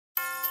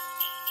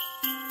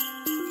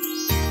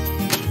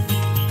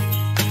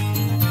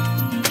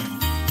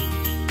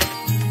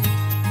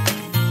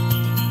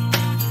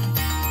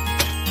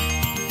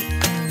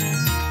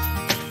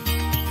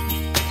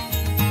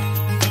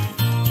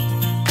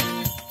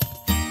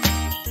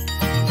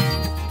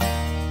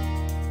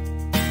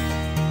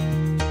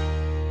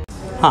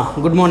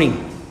हां, good morning.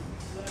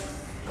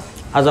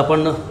 आज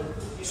आपण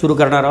सुरू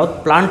करणार आहोत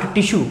प्लांट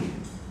टिश्यू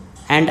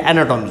अँड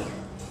ॲनाटॉमी.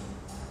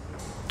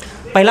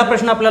 पहिला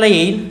प्रश्न आपल्याला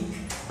येईल,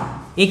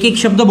 एक एक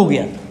शब्द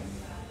बघूयात.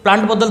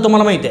 प्लांटबद्दल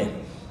तुम्हाला माहिती आहे.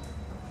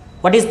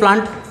 What is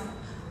plant?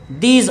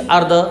 These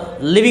R the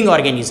living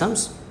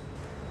organisms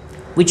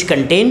which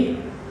contain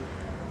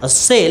a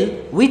sale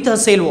with a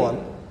sale wall,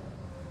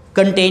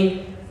 contain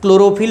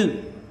chlorophyll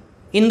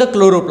in the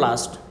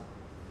chloroplast.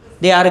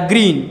 They are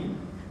green.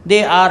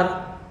 They are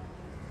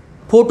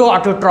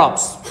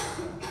photoautotrophs.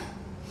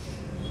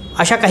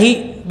 अशा काही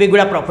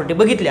वेगवेगळ्या प्रॉपर्टी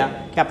बघितल्या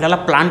की आपल्याला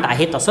प्लांट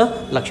आहेत असं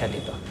लक्षात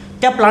येतं.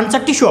 त्या प्लांटचा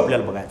टिश्यू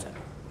आपल्याला बघायचा आहे.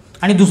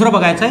 आणि दुसरं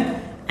बघायचं आहे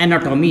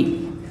ॲनाटॉमी.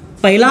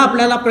 पहिला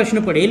आपल्याला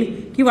प्रश्न पडेल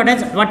की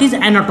what is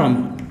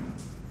anatomy.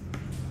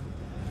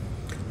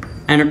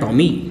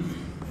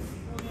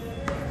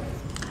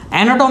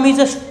 Anatomy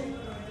is a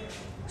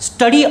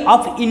study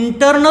of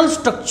internal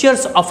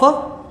structures of a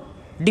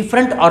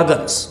different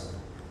organs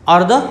or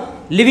the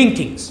living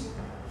things.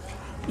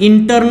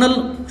 Internal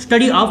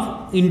study of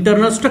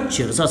internal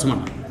structures असं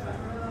म्हणा.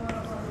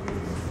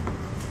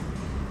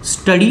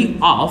 Study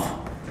of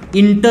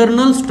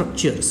internal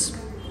structures.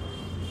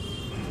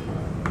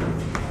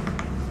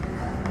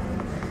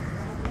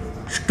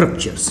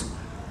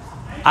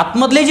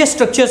 आतमधले जे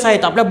स्ट्रक्चर्स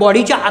आहेत, आपल्या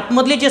बॉडीच्या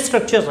आतमधले जे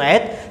स्ट्रक्चर्स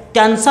आहेत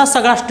त्यांचा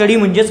सगळा स्टडी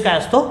म्हणजेच काय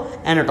असतो?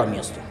 ॲनाटॉमी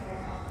असतो.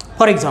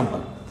 फॉर एक्झाम्पल,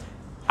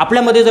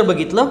 आपल्यामध्ये जर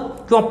बघितलं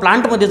किंवा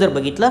प्लांटमध्ये जर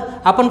बघितलं,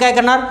 आपण काय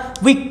करणार?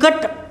 We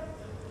cut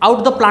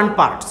out the plant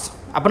parts.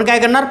 आपण काय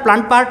करणार?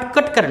 प्लांट पार्ट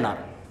कट करणार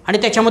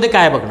आणि त्याच्यामध्ये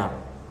काय बघणार?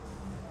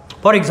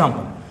 फॉर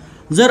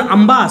एक्झाम्पल, जर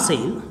आंबा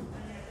असेल,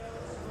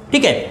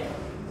 ठीक आहे,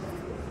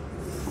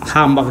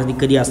 हा आंबा कधी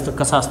कधी असतं,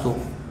 कसा असतो?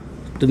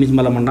 तुम्हीच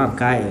मला म्हणणार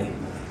काय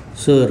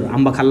सर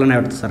आंबा खाल्ला नाही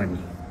वाटतं सरांनी.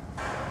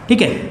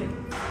 ठीक आहे,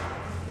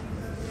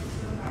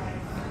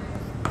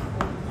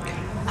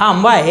 हा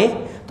आंबा आहे.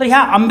 तर ह्या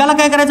आंब्याला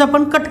काय करायचं?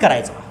 आपण कट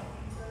करायचं,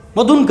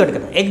 मधून कट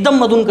करायचं, एकदम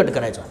मधून कट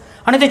करायचं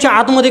आणि त्याच्या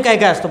आतमध्ये काय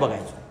काय असतं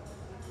बघायचं.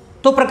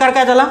 तो प्रकार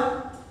काय झाला?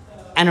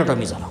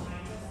 ॲनाटॉमी झाला.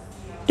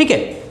 ठीक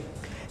आहे.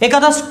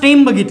 एखादा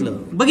स्टेम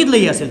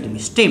बघितलंही असेल तुम्ही.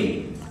 स्टेम,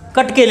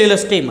 कट केलेलं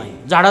स्टेम आहे,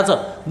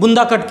 झाडाचं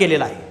बुंदा कट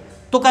केलेला आहे.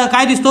 तो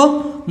काय दिसतो?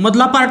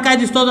 मधला पार्ट काय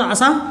दिसतो?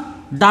 असा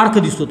डार्क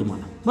दिसतो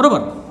तुम्हाला, बरोबर?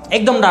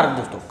 एकदम डार्क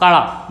दिसतो,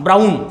 काळा,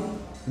 ब्राऊन,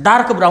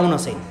 डार्क ब्राऊन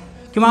असेल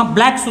किंवा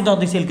ब्लॅकसुद्धा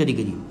दिसेल कधी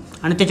कधी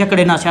आणि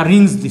त्याच्याकडे ना अशा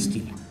रिंग्स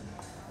दिसतील.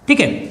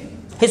 ठीक आहे,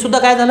 हे सुद्धा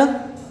काय झालं?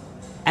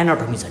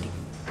 ॲनाटॉमी झाली.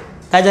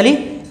 काय झाली?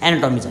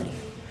 ॲनाटॉमी झाली.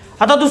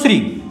 आता दुसरी,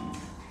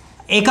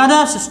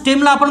 एखाद्या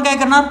स्टेमला आपण काय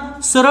करणार?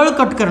 सरळ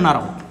कट करणार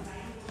आहोत,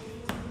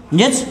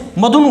 म्हणजेच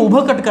मधून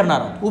उभं कट करणार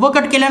आहोत. उभं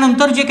कट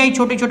केल्यानंतर जे काही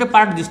छोटे छोटे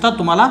पार्ट दिसतात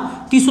तुम्हाला,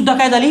 ती सुद्धा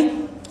काय झाली?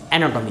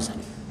 ॲनाटॉमी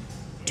झाली.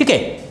 ठीक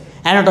आहे,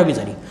 ॲनाटॉमी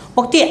झाली.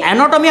 मग ती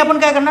ॲनाटॉमी आपण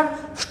काय करणार?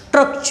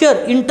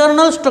 Structure,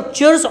 internal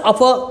structures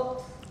of a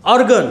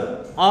organ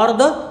or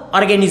the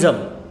organism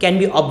can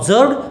be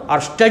observed or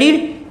studied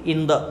in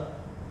the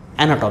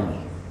anatomy.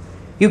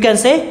 You can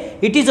say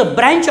it is a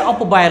branch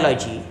of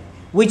biology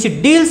which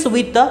deals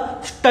with the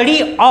study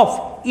of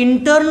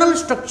internal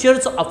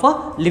structures of a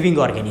living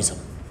organism.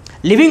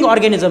 Living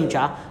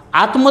ऑर्गॅनिझमच्या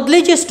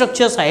आतमधले जे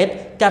structures आहेत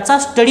त्याचा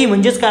study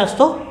म्हणजेच काय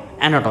असतो?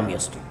 Anatomy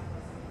असतो.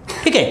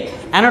 ठीक आहे,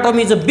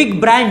 anatomy is a big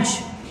branch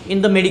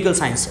in the medical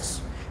sciences.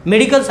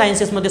 Medical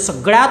सायन्सेसमध्ये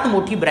सगळ्यात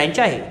मोठी ब्रँच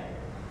आहे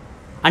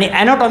आणि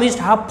ॲनाटॉमिस्ट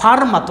हा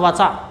फार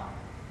महत्त्वाचा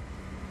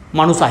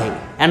माणूस आहे.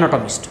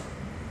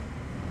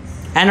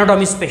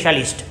 ॲनाटॉमी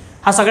स्पेशालिस्ट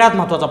हा सगळ्यात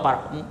महत्त्वाचा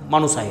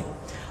माणूस आहे.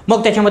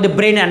 मग त्याच्यामध्ये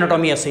ब्रेन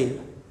ॲनाटॉमी असेल,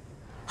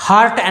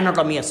 हार्ट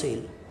ॲनाटॉमी असेल,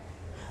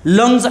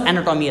 लंग्स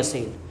ॲनाटॉमी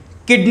असेल,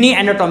 किडनी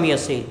ॲनाटॉमी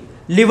असेल,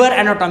 लिव्हर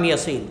ॲनाटॉमी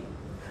असेल,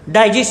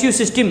 डायजेस्टिव्ह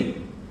सिस्टीम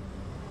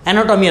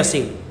ॲनाटॉमी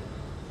असेल.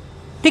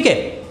 ठीक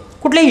आहे,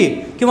 कुठलेही,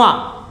 किंवा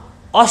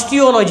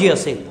ऑस्टिओलॉजी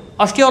असेल.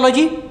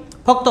 ऑस्टिओलॉजी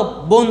फक्त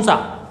बोनचा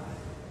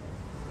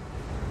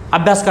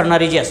अभ्यास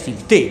करणारे जे असतील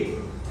ते,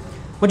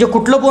 म्हणजे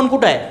कुठलं बोन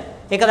कुठं आहे?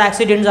 एखादा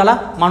ॲक्सिडेंट झाला,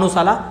 माणूस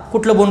आला,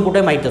 कुठलं बोन कुठं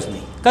आहे माहीतच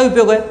नाही, काय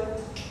उपयोग आहे?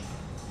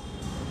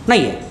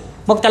 नाही आहे.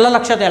 मग त्याला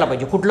लक्षात यायला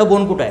पाहिजे कुठलं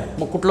बोन कुठं आहे.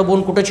 मग कुठलं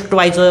बोन कुठं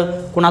चिकटवायचं,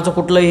 कुणाचं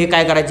कुठलं हे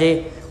काय करायचं आहे,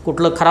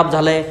 कुठलं खराब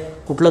झालं आहे,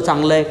 कुठलं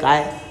चांगलं आहे,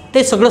 काय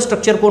ते सगळं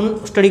स्ट्रक्चर कोण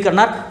स्टडी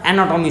करणार?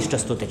 ॲनाटॉमिस्ट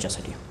असतो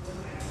त्याच्यासाठी,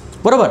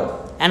 बरोबर?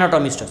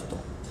 ॲनाटॉमिस्ट असतो.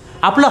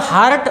 आपलं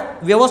हार्ट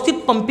व्यवस्थित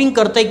पंपिंग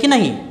करतं आहे की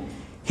नाही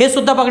हे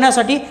सुद्धा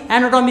बघण्यासाठी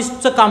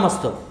ॲनाटॉमिस्टचं काम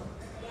असतं.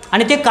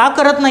 आणि ते का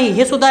करत नाही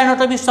हे सुद्धा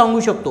ॲनाटॉमिस्ट सांगू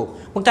शकतो.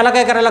 मग त्याला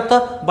काय करायला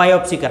लागतं?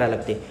 बायोप्सी करायला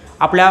लागते.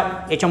 आपल्या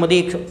याच्यामध्ये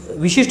एक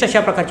विशिष्ट अशा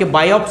प्रकारची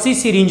बायोप्सी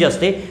सिरिंज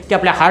असते, ती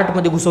आपल्या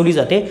हार्टमध्ये घुसवली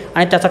जाते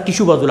आणि त्याचा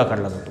टिश्यू बाजूला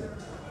काढला जातो,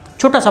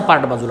 छोटासा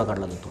पार्ट बाजूला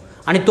काढला जातो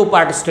आणि तो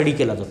पार्ट स्टडी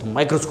केला जातो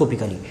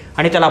मायक्रोस्कोपिकली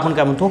आणि त्याला आपण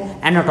काय म्हणतो?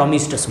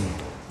 ॲनाटॉमिस्ट असं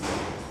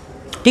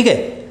म्हणतो. ठीक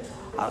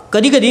आहे.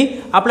 कधी कधी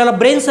आपल्याला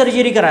ब्रेन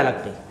सर्जरी करायला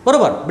लागते,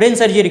 बरोबर? ब्रेन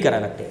सर्जरी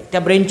करायला लागते.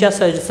 त्या ब्रेनच्या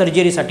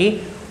सर्जरीसाठी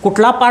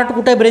कुठला पार्ट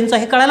कुठे आहे ब्रेनचा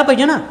हे कळायला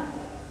पाहिजे ना.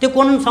 ते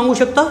कोण सांगू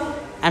शकतं?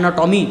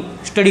 ॲनाटॉमी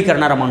स्टडी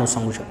करणारा माणूस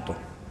सांगू शकतो.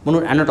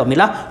 म्हणून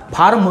ॲनाटॉमीला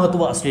फार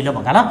महत्त्व असलेलं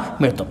बघायला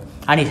मिळतं.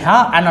 आणि ह्या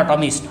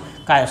ॲनाटॉमिस्ट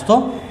काय असतो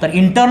तर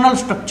इंटरनल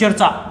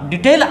स्ट्रक्चरचा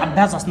डिटेल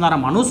अभ्यास असणारा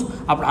माणूस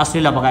आपण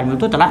असलेला बघायला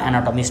मिळतो, त्याला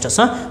ॲनाटॉमिस्ट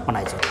असं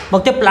म्हणायचं.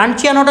 मग ते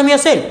प्लांटची ॲनाटॉमी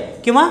असेल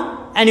किंवा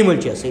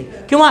ॲनिमलची असेल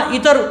किंवा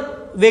इतर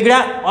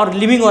वेगळ्या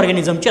लिव्हिंग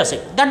ऑर्गॅनिझमची असेल,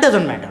 दॅट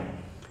डझंट मॅटर.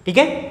 ठीक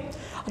आहे.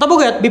 आता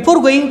बघूयात, before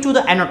going to the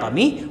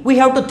anatomy we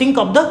have to think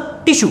of the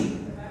tissue.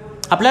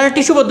 आपल्याला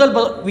टिश्यूबद्दल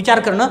विचार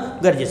करणं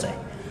गरजेचं आहे.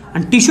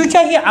 आणि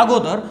टिश्यूच्याही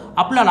अगोदर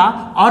आपल्याला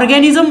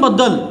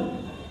ऑर्गॅनिझमबद्दल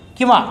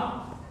किंवा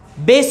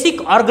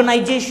बेसिक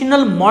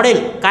ऑर्गनायझेशनल मॉडेल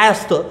काय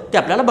असतं ते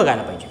आपल्याला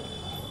बघायला पाहिजे.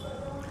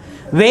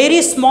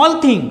 Very small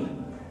thing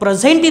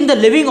present in the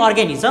living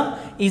organism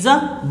is a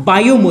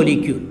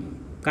biomolecule.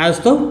 काय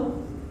असतो?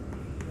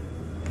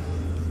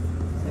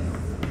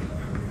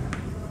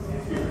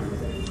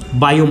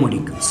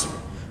 बायोमॉलिक्युल्स.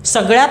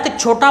 सगळ्यात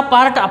छोटा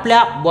पार्ट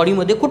आपल्या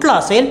बॉडीमध्ये कुठला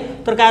असेल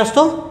तर काय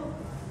असतो?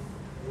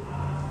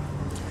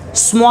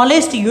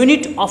 Smallest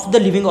unit of the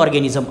living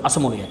organism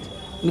असं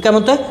म्हणूयात. मी काय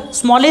म्हणतोय?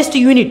 Smallest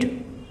unit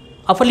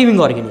of a living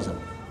organism.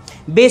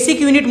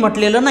 Basic unit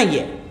म्हटलेलं नाही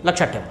आहे,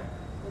 लक्षात ठेवा.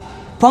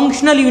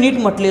 फंक्शनल युनिट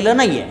म्हटलेलं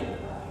नाही आहे.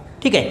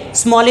 ठीक आहे.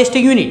 Smallest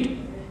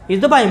unit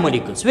is the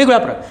biomolecules. वेगळ्या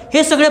प्रकार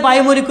हे सगळे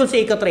बायोमॉलिक्युल्स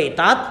एकत्र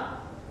येतात,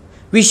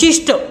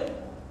 विशिष्ट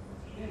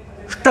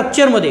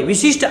स्ट्रक्चरमध्ये,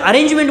 विशिष्ट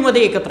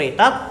अरेंजमेंटमध्ये एकत्र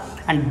येतात.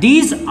 And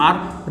these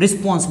R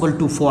responsible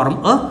to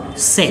form a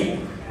sale.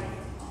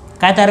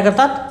 काय तयार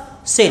करतात?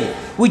 Sale,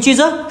 which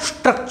is a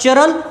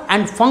structural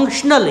and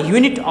functional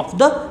unit of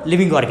the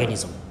living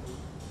organism.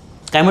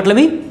 काय म्हटलं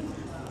मी?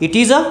 It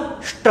is a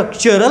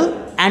structural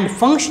and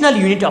functional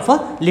unit of a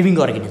living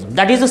organism.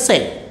 That is a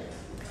sale.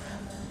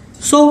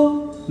 So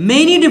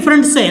many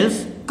different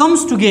cells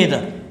comes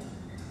together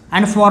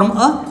and form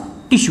a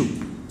tissue.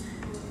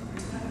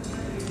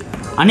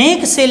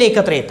 अनेक sale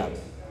एकत्र येतात,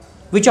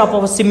 which of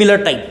a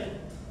similar type.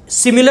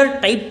 Similar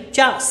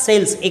टाईपच्या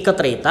cells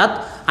एकत्र येतात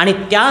आणि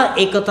त्या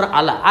एकत्र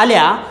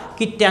आल्या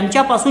की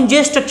त्यांच्यापासून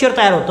जे स्ट्रक्चर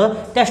तयार होतं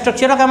त्या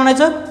स्ट्रक्चरला काय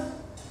म्हणायचं?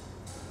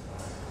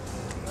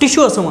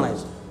 टिश्यू असं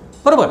म्हणायचं.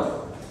 बरोबर?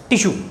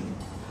 टिश्यू.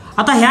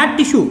 आता ह्या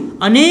टिश्यू,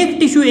 अनेक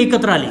टिश्यू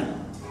एकत्र आले.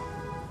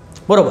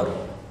 बरोबर?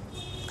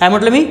 काय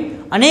म्हटलं मी?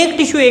 अनेक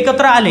टिश्यू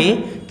एकत्र आले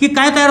की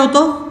काय तयार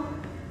होतं?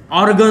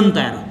 ऑर्गन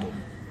तयार होतं.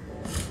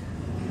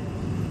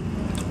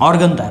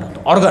 ऑर्गन तयार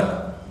होतं. Organ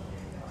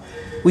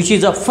which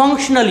is a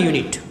functional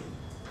unit,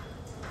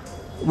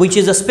 which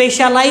is a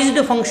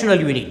specialised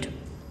functional unit.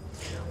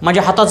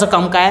 माझ्या हाताचं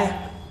काम काय?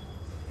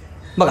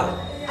 बघा,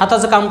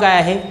 हाताचं काम काय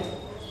आहे?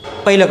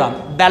 पहिलं काम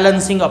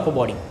बॅलन्सिंग ऑफ अ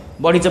बॉडी.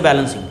 बॉडीचं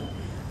बॅलन्सिंग.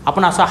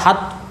 आपण असा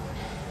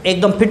हात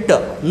एकदम फिट्ट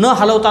न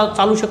हलवता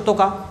चालू शकतो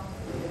का?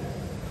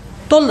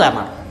 तोल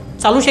जाणार.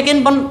 चालू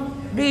शकेन पण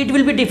it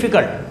will be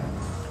difficult.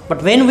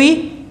 But Wien we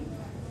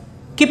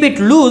keep it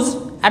loose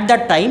at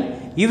that time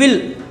you will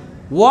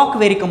walk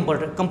very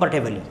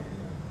comfortably.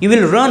 You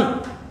will run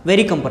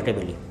very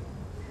comfortably.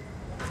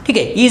 ठीक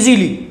आहे.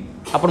 इझिली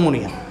आपण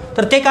म्हणूया.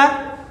 तर ते काय?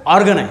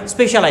 ऑर्गन आहे,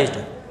 स्पेशलाइज्ड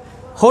आहे.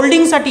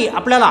 होल्डिंगसाठी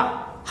आपल्याला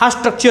हा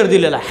स्ट्रक्चर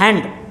दिलेला आहे,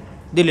 हँड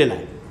दिलेला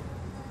आहे,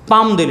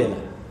 पाम दिलेला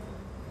आहे.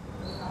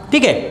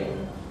 ठीक आहे.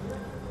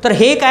 तर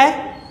हे काय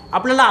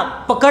आपल्याला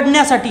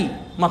पकडण्यासाठी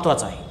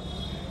महत्त्वाचं आहे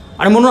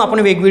आणि म्हणून आपण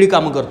वेगवेगळी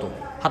कामं करतो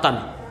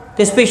हाताने.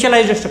 ते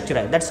स्पेशलाइज्ड स्ट्रक्चर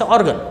आहे. That's a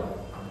organ.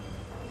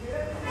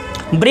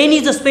 Brain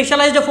is a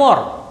specialised for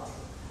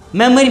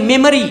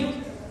memory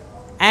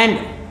and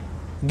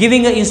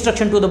giving a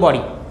instruction to the body.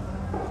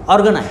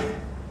 Organ आहे.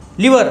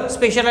 Liver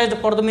specialised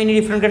for the many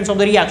different kinds of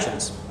the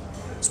reactions.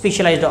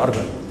 Specialised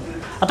organ.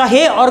 आता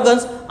हे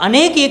organs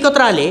अनेक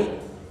एकत्र आले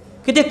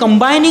की ते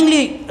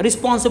कंबायनिंगली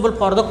responsible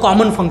for the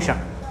common function.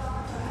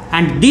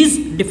 And these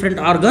different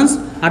organs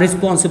R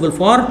responsible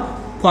for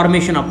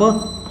formation of a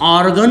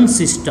organ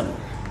system.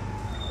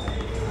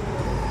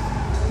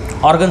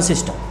 Organ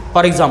system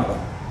for example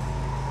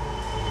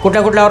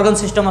कुठल्या कुठल्या organ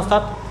system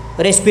असतात?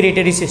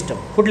 Respiratory system.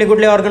 कुठले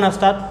कुठले ऑर्गन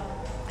असतात?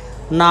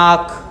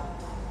 नाक,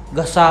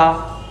 घसा,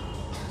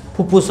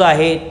 फुफ्फुस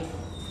आहेत.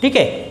 ठीक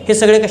आहे. हे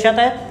सगळे कशात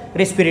आहेत?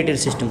 रेस्पिरेटरी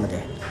सिस्टममध्ये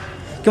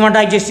आहेत. किंवा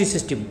डायजेस्टिव्ह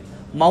सिस्टीम.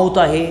 माउथ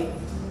आहे,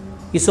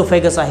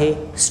 इसोफेगस आहे,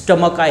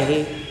 स्टमक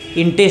आहे,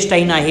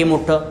 इंटेस्टाईन आहे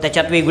मोठं,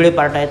 त्याच्यात वेगवेगळे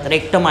पार्ट आहेत.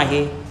 रेक्टम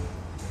आहे,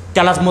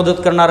 त्यालाच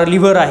मदत करणारं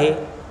लिव्हर आहे,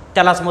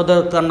 त्यालाच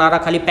मदत करणारा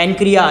खाली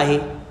पॅनक्रिया आहे.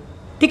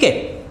 ठीक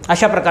आहे.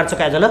 अशा प्रकारचं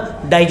काय झालं?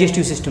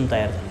 डायजेस्टिव्ह सिस्टम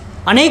तयार झाली.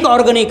 अनेक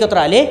ऑर्गन एकत्र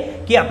आले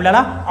की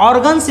आपल्याला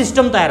ऑर्गन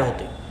सिस्टम तयार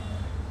होते.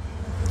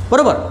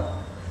 बरोबर?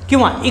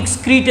 किंवा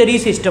एक्सक्रिटरी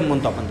सिस्टम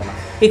म्हणतो आपण त्याला.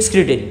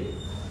 एक्सक्रिटरी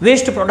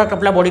वेस्ट प्रॉडक्ट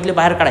आपल्या बॉडीतले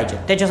बाहेर काढायचे,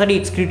 त्याच्यासाठी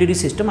एक्सक्रिटरी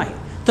सिस्टम आहे.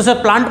 तसं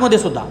प्लांटमध्ये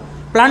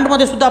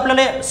सुद्धा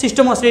आपल्याला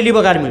सिस्टम असलेली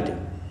बघायला मिळते.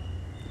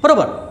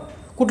 बरोबर?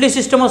 कुठली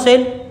सिस्टम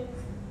असेल?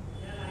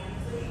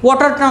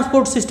 वॉटर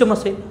ट्रान्सपोर्ट सिस्टम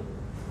असेल.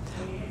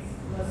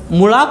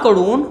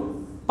 मुळाकडून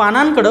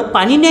पानांकडं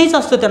पाणी न्यायचं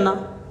असतं त्यांना.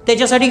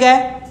 त्याच्यासाठी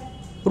काय?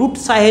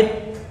 रूट्स आहेत,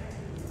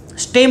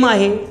 स्टेम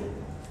आहे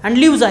आणि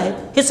लिव्ज आहेत.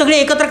 हे सगळे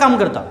एकत्र काम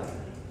करतात.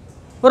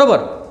 बरोबर?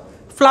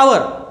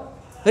 फ्लावर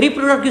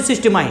रिप्रोडक्टिव्ह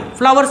सिस्टीम आहे.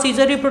 Flowers is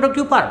a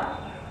reproductive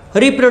part.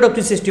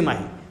 Reproductive system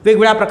आहे.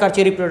 वेगवेगळ्या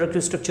प्रकारचे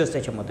रिप्रोडक्टिव्ह स्ट्रक्चर्स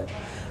त्याच्यामध्ये.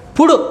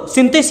 फूड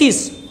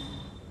सिंथेसिस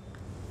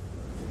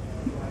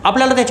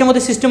आपल्याला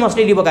त्याच्यामध्ये सिस्टम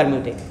असलेली बघायला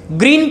मिळते.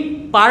 ग्रीन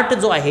पार्ट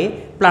जो आहे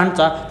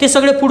प्लांटचा ते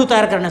सगळे फूड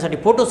तयार करण्यासाठी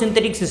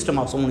फोटोसिंथेटिक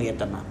सिस्टम असं म्हणून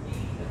येताना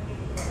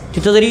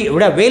तिथं जरी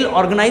एवढ्या वेल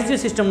ऑर्गनाइज्ड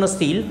सिस्टम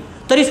नसतील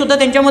तरीसुद्धा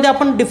त्यांच्यामध्ये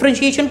आपण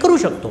डिफरन्शिएशन करू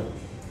शकतो.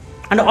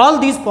 And all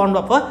these form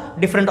of a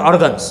different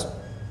organs.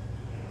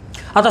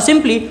 आता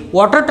सिम्पली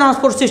वॉटर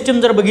ट्रान्सपोर्ट सिस्टम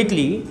जर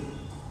बघितली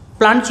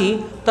प्लांटची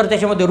तर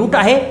त्याच्यामध्ये रूट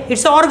आहे,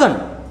 it's a organ.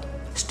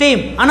 Stem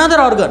another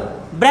organ,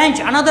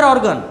 branch another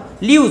organ,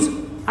 leaves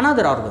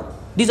another organ.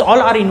 These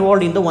all are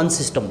involved in the one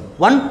system,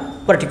 one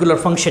particular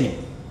functioning.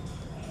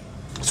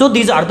 So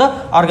these are the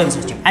organ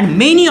system, and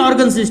many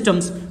organ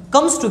systems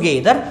comes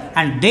together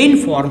and then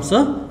forms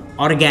a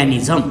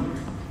organism.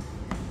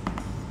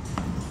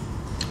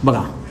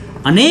 बघा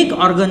अनेक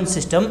organ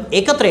system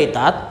एकत्र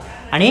येतात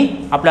आणि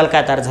आपल्याला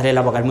काय तयार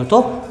झालेला बघायला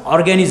मिळतो,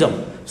 organism.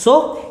 So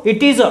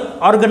it is a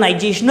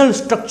organisational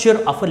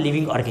structure of a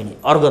living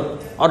organ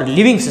or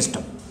living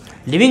system.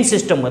 Living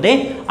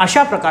सिस्टममध्ये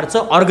अशा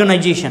प्रकारचं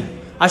ऑर्गनायझेशन,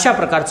 अशा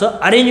प्रकारचं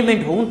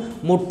अरेंजमेंट होऊन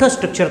मोठं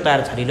स्ट्रक्चर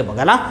तयार झालेलं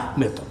बघायला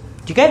मिळतं.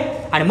 ठीक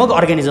आहे, आणि मग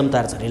ऑर्गॅनिझम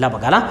तयार झालेला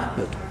बघायला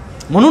मिळतो.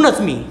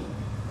 म्हणूनच मी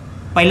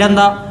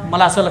पहिल्यांदा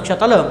मला असं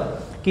लक्षात आलं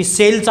की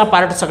सेलचा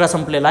पार्ट सगळा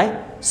संपलेला आहे,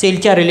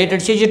 सेलच्या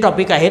रिलेटेडचे जे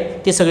टॉपिक आहेत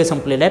ते सगळे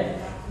संपलेले आहेत.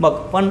 मग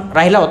पण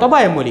राहिला होता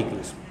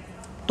बायोमॉलिक्युल्स,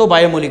 तो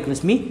बायोमॉलिक्युल्स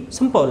मी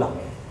संपवला.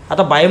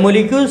 आता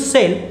बायोमॉलिक्युल्स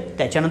सेल,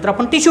 त्याच्यानंतर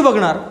आपण टिश्यू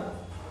बघणार,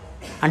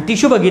 आणि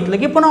टिश्यू बघितलं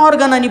की पण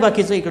ऑर्गन आणि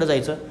बाकीचं इकडं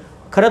जायचं.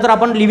 खरं तर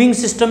आपण लिव्हिंग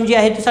सिस्टम जी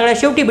आहे ती सगळ्यात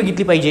शेवटी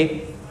बघितली पाहिजे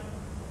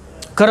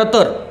खरं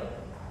तर.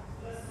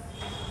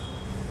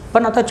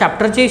 पण आता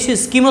चॅप्टरची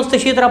स्कीमच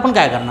तशी, तर आपण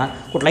काय करणार,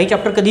 कुठलाही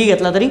चॅप्टर कधीही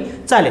घेतला तरी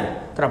चालेल.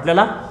 तर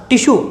आपल्याला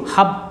टिश्यू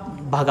हा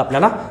भाग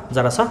आपल्याला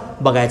जरासा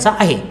बघायचा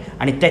आहे,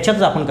 आणि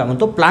त्याच्यातच आपण काय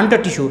म्हणतो प्लांट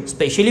टिश्यू,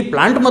 स्पेशली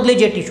प्लांटमधले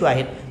जे टिश्यू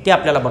आहेत ते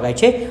आपल्याला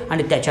बघायचे,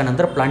 आणि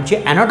त्याच्यानंतर प्लांटची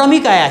ॲनाटॉमी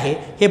काय आहे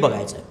हे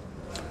बघायचं आहे.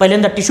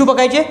 पहिल्यांदा टिश्यू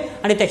बघायचे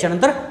आणि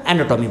त्याच्यानंतर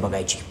ॲनाटॉमी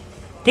बघायची.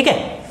 ठीक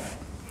आहे.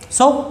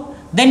 So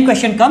then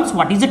question comes,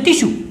 what is a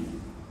tissue.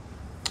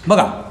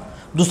 बघा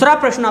दुसरा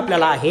प्रश्न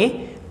आपल्याला आहे,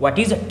 what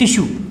is a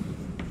tissue.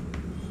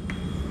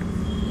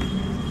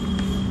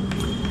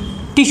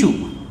 Tissue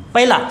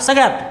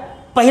सगळ्यात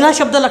पहिला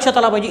शब्द लक्षात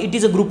आला पाहिजे, it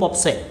is a group of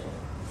sale.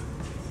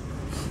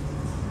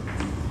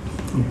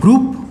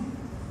 Group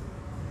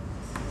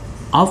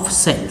of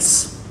cells.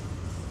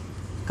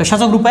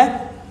 कशाचा ग्रुप आहे,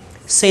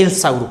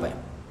 सेल्सचा ग्रुप आहे.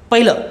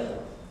 पहिलं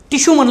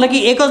टिश्यू म्हणलं की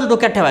एकच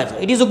डोक्यात ठेवायचं,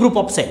 it is a group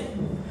of sale.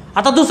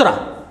 आता दुसरा,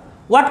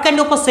 what kind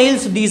of a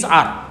sales these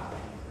R.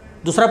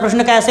 दुसरा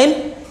प्रश्न काय असेल,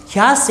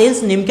 ह्या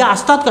सेल्स नेमक्या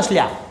असतात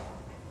कसल्या,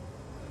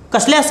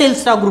 कसल्या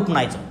सेल्सचा ग्रुप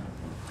नाहीचं.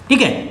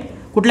 ठीक आहे,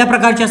 कुठल्या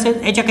प्रकारच्या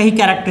सेल्स, याच्या काही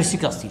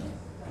कॅरेक्टरिस्टिक असतील.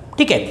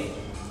 ठीक आहे,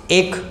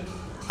 एक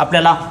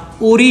आपल्याला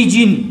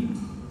origin,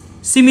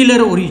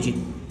 similar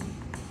origin,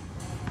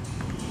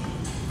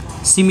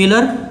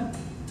 similar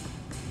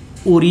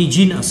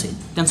origin असेल,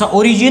 त्यांचा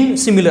ओरिजिन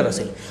सिमिलर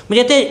असेल,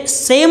 म्हणजे ते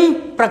सेम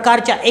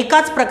प्रकारच्या,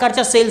 एकाच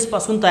प्रकारच्या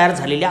सेल्सपासून तयार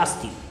झालेल्या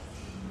असतील.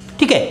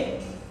 ठीक आहे,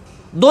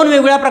 दोन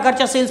वेगवेगळ्या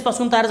प्रकारच्या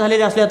सेल्सपासून तयार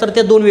झालेल्या असल्या तर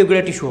ते दोन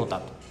वेगवेगळे टिश्यू होतात.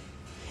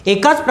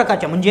 एकाच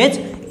प्रकारच्या, म्हणजेच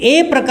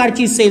ए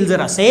प्रकारची सेल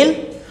जर असेल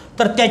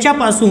तर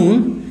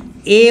त्याच्यापासून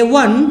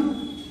A1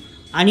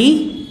 आणि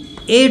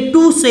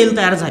A2 सेल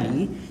तयार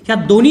झाली, ह्या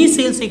दोन्ही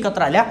सेल्स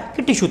एकत्र आल्या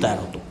की टिश्यू तयार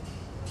होतो.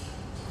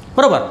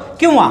 बरोबर.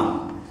 किंवा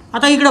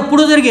आता इकडं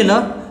पुढं जर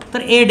गेलं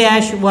तर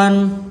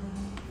A-1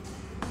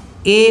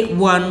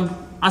 A1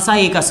 असा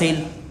एक असेल,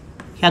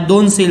 ह्या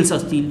दोन सेल्स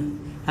असतील,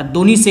 ह्या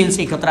दोन्ही सेल्स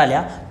एकत्र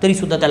आल्या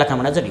तरीसुद्धा त्याला काय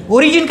म्हणायचं नाही,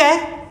 ओरिजिन काय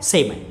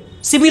सेम आहे,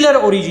 सिमिलर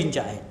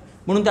ओरिजिनच्या आहे.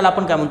 म्हणून त्याला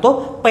आपण काय म्हणतो,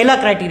 पहिला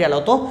क्रायटेरिया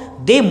लावतो,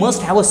 they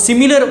must have a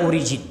similar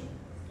origin.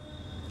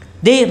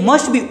 They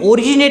must be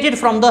originated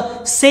from the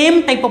same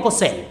type of a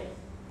sale,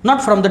 not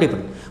from the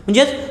different.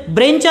 म्हणजेच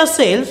ब्रेनच्या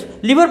सेल्स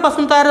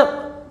लिव्हरपासून तयार,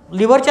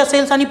 लिव्हरच्या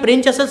सेल्स आणि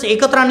ब्रेनच्या सेल्स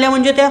एकत्र आणल्या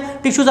म्हणजे त्या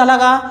टिश्यू झाला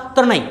का,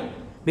 तर नाही.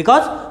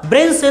 Because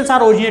brain cells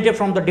R originated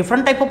from the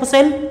different type of a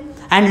sale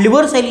and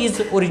liver cell is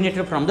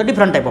originated from the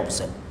different type of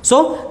cell. So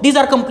these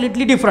are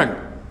completely different,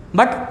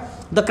 but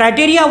the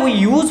criteria we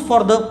use for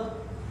the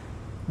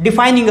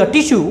defining a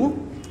tissue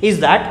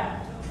is that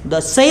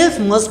the cells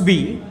must be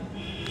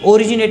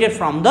originated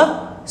from the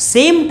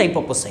same type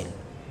of a cell.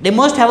 They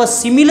must have a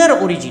similar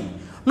origin,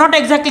 not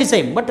exactly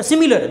same but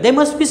similar. They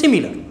must be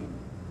similar.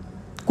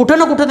 कुठं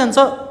ना कुठं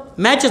त्यांचं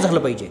match झालं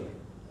पाहिजे,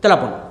 त्याला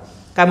आपण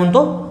काय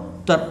म्हणतो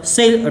तर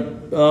सेल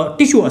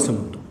टिश्यू असं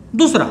म्हणतो.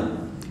 दुसरा,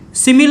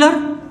 सिमिलर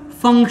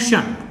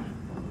फंक्शन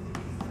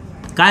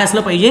काय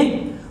असलं पाहिजे,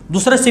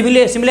 दुसरं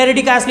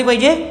सिमिलॅरिटी काय असली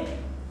पाहिजे,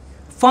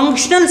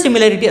 फंक्शनल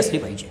सिमिलॅरिटी असली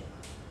पाहिजे.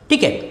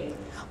 ठीक आहे,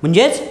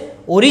 म्हणजेच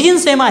ओरिजिन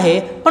सेम आहे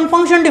पण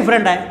फंक्शन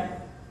डिफरंट आहे,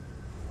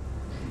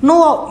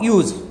 नो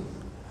यूज.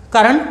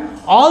 कारण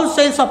all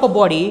cells of a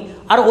body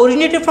R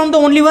originated from the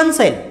only one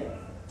sale.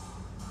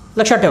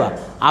 लक्षात ठेवा,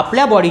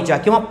 आपल्या बॉडीच्या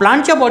किंवा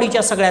प्लांटच्या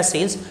बॉडीच्या सगळ्या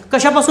सेल्स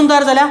कशापासून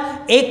तयार झाल्या,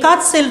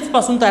 एकाच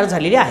सेल्सपासून तयार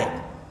झालेल्या आहेत.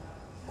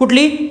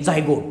 कुठली,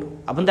 झायगोट,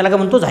 आपण त्याला काय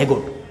म्हणतो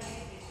झायगोट.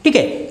 ठीक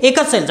आहे,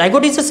 एकच sale,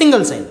 zygote is a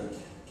single sale.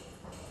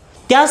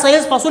 त्या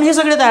सेल्सपासून हे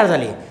सगळे तयार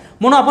झाले,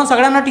 म्हणून आपण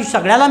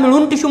सगळ्याला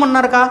मिळून टिश्यू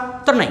म्हणणार का,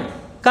 तर नाही.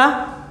 का,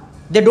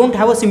 they don't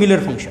have a similar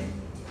function,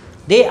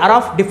 they are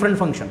of different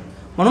function.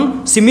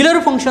 म्हणून सिमिलर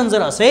फंक्शन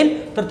जर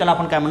असेल तर त्याला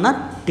आपण काय म्हणणार,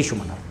 टिश्यू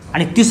म्हणणार.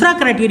 आणि तिसरा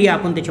क्रायटेरिया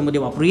आपण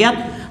त्याच्यामध्ये वापरूयात,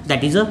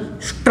 that is a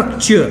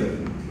structure.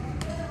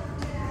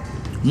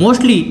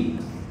 Mostly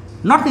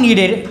not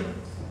needed,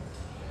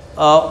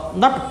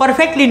 not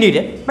perfectly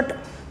needed, but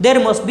there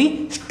must be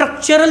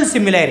structural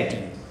similarity.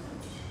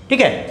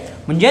 ठीक आहे,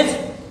 म्हणजेच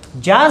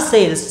ज्या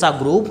सेल्सचा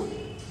ग्रुप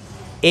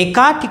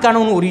एका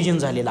ठिकाणाहून ओरिजिन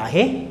झालेला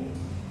आहे,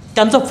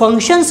 त्यांचं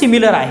फंक्शन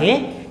सिमिलर आहे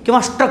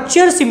किंवा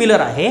स्ट्रक्चर सिमिलर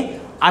आहे,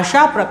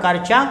 अशा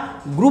प्रकारच्या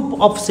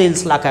ग्रुप ऑफ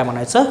सेल्सला काय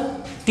म्हणायचं,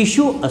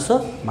 टिश्यू असं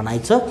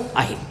म्हणायचं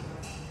आहे.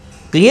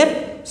 Clear?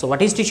 So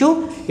what is tissue?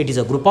 It is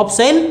a group of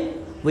sale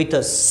with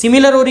a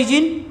similar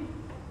origin,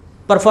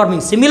 performing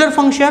similar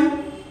function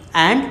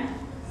and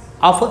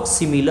of a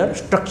similar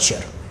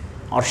structure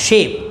और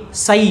शेप,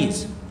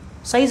 साईज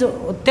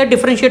ते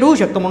डिफरन्शिएट होऊ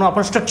शकतं, म्हणून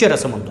आपण स्ट्रक्चर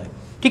असं म्हणतो आहे.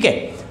 ठीक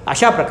आहे,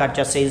 अशा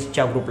प्रकारच्या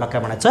सेल्सच्या ग्रुपला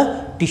काय म्हणायचं,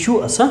 टिश्यू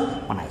असं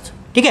म्हणायचं.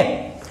 ठीक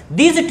आहे.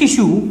 These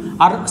tissue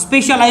R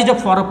specialised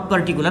for a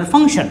particular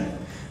function.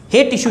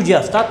 हे टिश्यू जे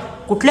असतात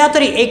कुठल्या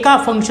तरी एका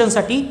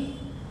फंक्शनसाठी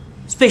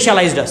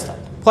स्पेशलाइज्ड असतात.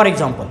 फॉर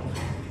एक्झाम्पल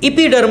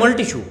इपिडर्मल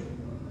टिश्यू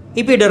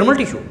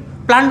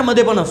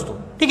प्लांटमध्ये पण असतो.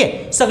 ठीक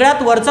आहे,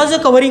 सगळ्यात वरचा जे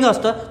कव्हरिंग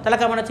असतं त्याला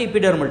काय म्हणायचं,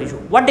 epidermal tissue.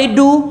 What it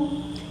do?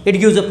 It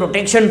gives a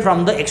protection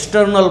from the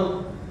external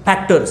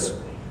factors.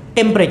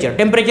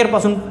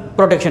 टेम्परेचरपासून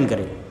protection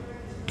करेल.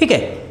 ठीक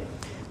आहे,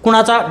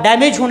 कुणाचा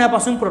डॅमेज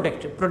होण्यापासून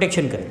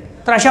प्रोटेक्शन करेल.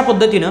 तर अशा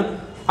पद्धतीनं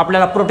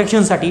आपल्याला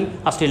प्रोटेक्शनसाठी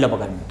असलेलं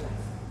बघायला मिळतं.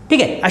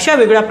 ठीक आहे, अशा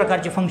वेगळ्या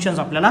प्रकारचे फंक्शन्स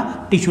आपल्याला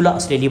टिश्यूला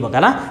असलेली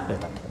बघायला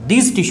मिळतात.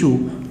 These tissue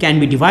can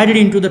be divided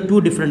into the 2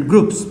 different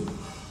groups.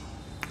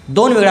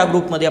 2 वेगळ्या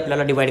ग्रुपमध्ये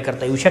आपल्याला डिवाईड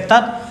करता येऊ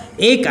शकतात.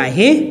 एक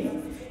आहे,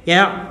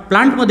 या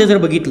प्लांटमध्ये जर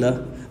बघितलं,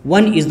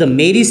 वन इज द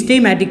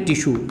मेरिस्टेमॅटिक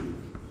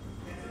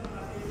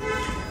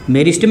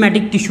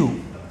टिश्यू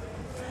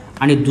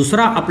आणि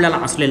दुसरा आपल्याला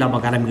असलेला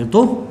बघायला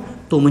मिळतो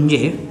तो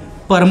म्हणजे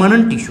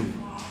परमनंट टिश्यू.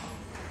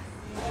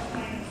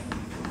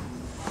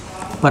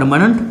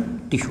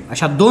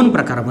 अशा 2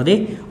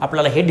 प्रकारामध्ये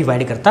आपल्याला हे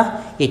डिवाईड करता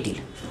येतील.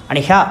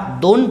 आणि ह्या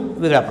 2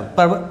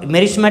 वेगळ्या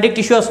मेरिस्टेमॅटिक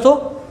टिश्यू असतो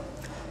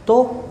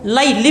तो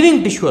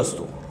लिव्हिंग टिश्यू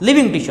असतो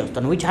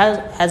which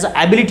has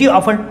ability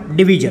of a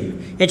division.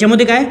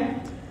 याच्यामध्ये काय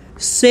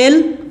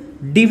सेल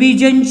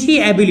डिव्हिजनची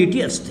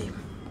ॲबिलिटी असते,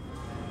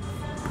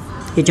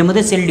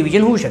 याच्यामध्ये सेल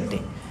डिव्हिजन होऊ शकते.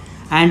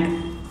 And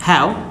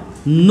have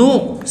no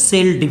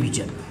sale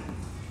division,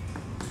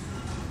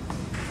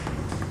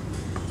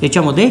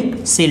 याच्यामध्ये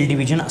सेल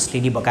डिव्हिजन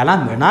असलेली बघायला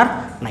मिळणार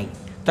नाही.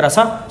 तर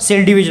असा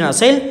सेल डिव्हिजन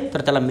असेल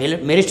तर त्याला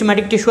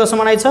मेरिस्टेमॅटिक टिश्यू असं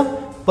म्हणायचं.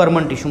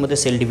 परमनंट टिश्यूमध्ये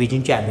सेल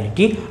डिव्हिजनची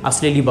ॲबिलिटी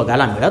असलेली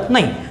बघायला मिळत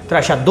नाही. तर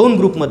अशा 2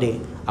 ग्रुपमध्ये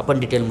आपण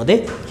डिटेलमध्ये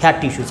ह्या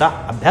टिश्यूचा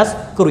अभ्यास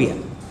करूया.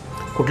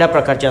 कुठल्या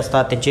प्रकारचे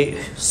असतात, त्यांचे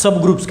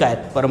सब ग्रुप्स काय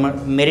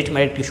आहेत,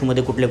 मेरिस्टेमॅटिक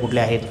टिश्यूमध्ये कुठले कुठले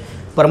आहेत,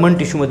 परमनंट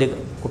टिश्यूमध्ये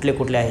कुठले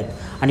कुठले आहेत,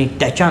 आणि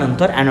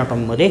त्याच्यानंतर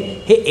ॲनाटॉमीमध्ये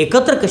हे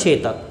एकत्र कसे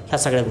येतात, ह्या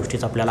सगळ्या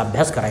गोष्टीचा आपल्याला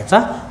अभ्यास करायचा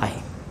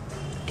आहे.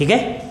 ठीक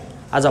आहे,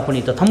 आज आपण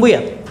इथं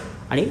थांबूयात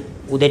आणि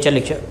उद्याच्या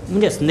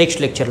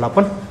नेक्स्ट लेक्चरला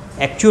आपण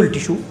ॲक्च्युअल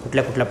टिश्यू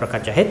कुठल्या कुठल्या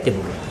प्रकारचे आहेत ते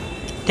बघूया.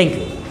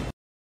 थँक्यू.